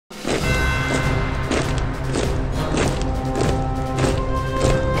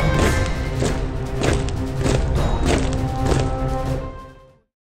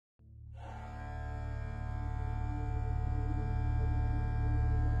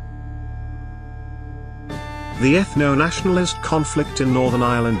The ethno-nationalist conflict in Northern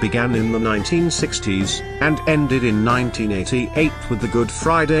Ireland began in the 1960s, and ended in 1988 with the Good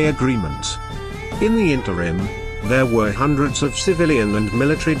Friday Agreement. In the interim, there were hundreds of civilian and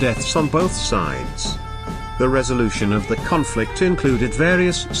military deaths on both sides. The resolution of the conflict included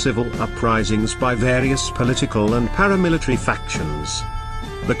various civil uprisings by various political and paramilitary factions.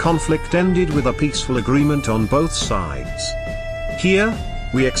 The conflict ended with a peaceful agreement on both sides. Here,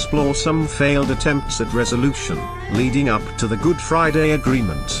 we explore some failed attempts at resolution, leading up to the Good Friday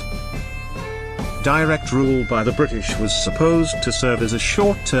Agreement. Direct rule by the British was supposed to serve as a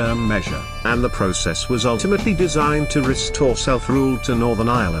short-term measure, and the process was ultimately designed to restore self-rule to Northern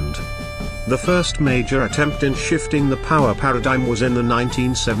Ireland. The first major attempt in shifting the power paradigm was in the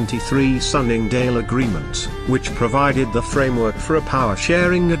 1973 Sunningdale Agreement, which provided the framework for a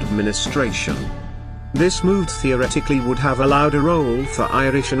power-sharing administration. This move theoretically would have allowed a role for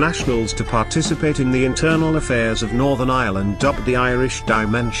Irish nationals to participate in the internal affairs of Northern Ireland, dubbed the Irish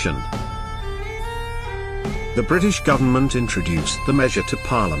Dimension. The British government introduced the measure to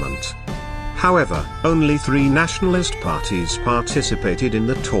Parliament. However, only 3 nationalist parties participated in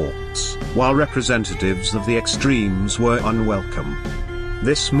the talks, while representatives of the extremes were unwelcome.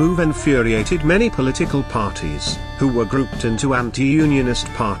 This move infuriated many political parties, who were grouped into anti-unionist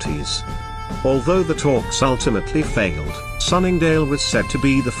parties. Although the talks ultimately failed, Sunningdale was said to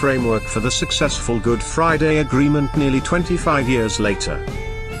be the framework for the successful Good Friday Agreement nearly 25 years later.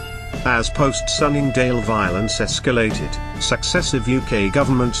 As post-Sunningdale violence escalated, successive UK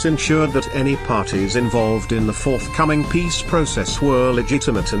governments ensured that any parties involved in the forthcoming peace process were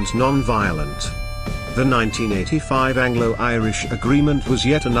legitimate and non-violent. The 1985 Anglo-Irish Agreement was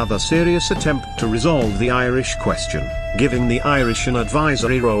yet another serious attempt to resolve the Irish question, giving the Irish an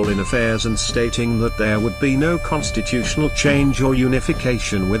advisory role in affairs and stating that there would be no constitutional change or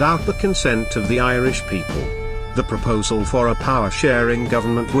unification without the consent of the Irish people. The proposal for a power-sharing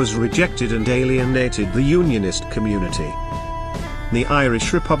government was rejected and alienated the Unionist community. The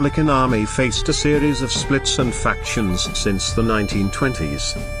Irish Republican Army faced a series of splits and factions since the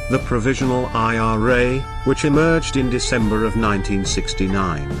 1920s. The Provisional IRA, which emerged in December of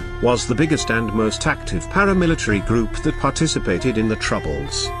 1969, was the biggest and most active paramilitary group that participated in the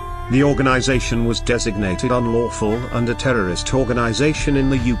Troubles. The organisation was designated unlawful and a terrorist organisation in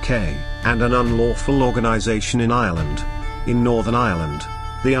the UK, and an unlawful organisation in Ireland. In Northern Ireland,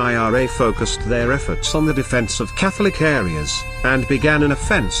 the IRA focused their efforts on the defence of Catholic areas, and began an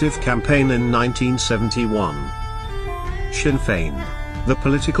offensive campaign in 1971. Sinn Féin, the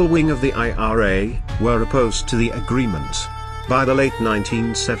political wing of the IRA, were opposed to the agreement. By the late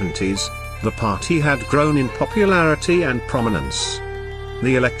 1970s, the party had grown in popularity and prominence.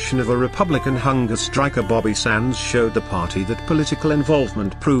 The election of a Republican hunger striker Bobby Sands showed the party that political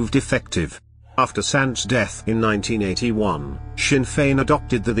involvement proved effective. After Sands' death in 1981, Sinn Féin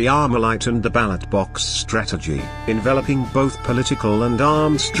adopted the Armalite and the ballot box strategy, enveloping both political and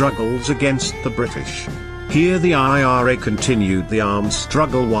armed struggles against the British. Here the IRA continued the armed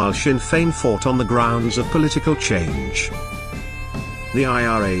struggle while Sinn Féin fought on the grounds of political change. The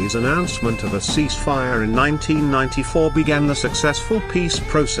IRA's announcement of a ceasefire in 1994 began the successful peace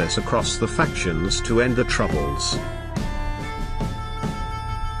process across the factions to end the Troubles.